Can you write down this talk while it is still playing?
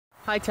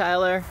Hi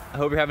Tyler, I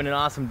hope you're having an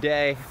awesome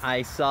day.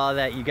 I saw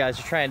that you guys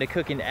are trying to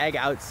cook an egg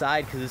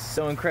outside because it's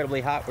so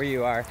incredibly hot where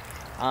you are.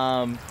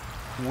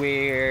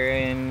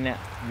 When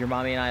your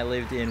mommy and I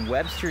lived in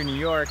Webster, New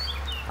York,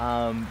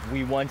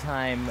 we one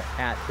time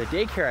at the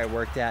daycare I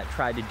worked at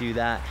tried to do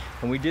that,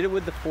 and we did it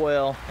with the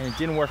foil and it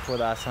didn't work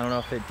with us. I don't know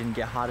if it didn't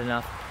get hot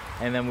enough.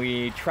 And then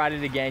we tried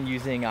it again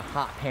using a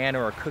hot pan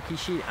or a cookie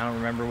sheet, I don't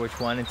remember which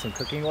one, and some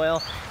cooking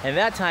oil. And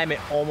that time it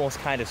almost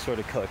kind of sort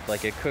of cooked,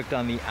 like it cooked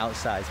on the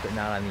outsides but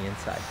not on the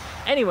inside.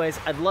 Anyways,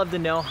 I'd love to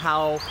know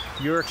how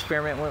your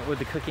experiment went with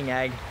the cooking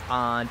egg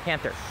on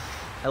Panther.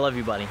 I love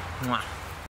you, buddy. Mwah.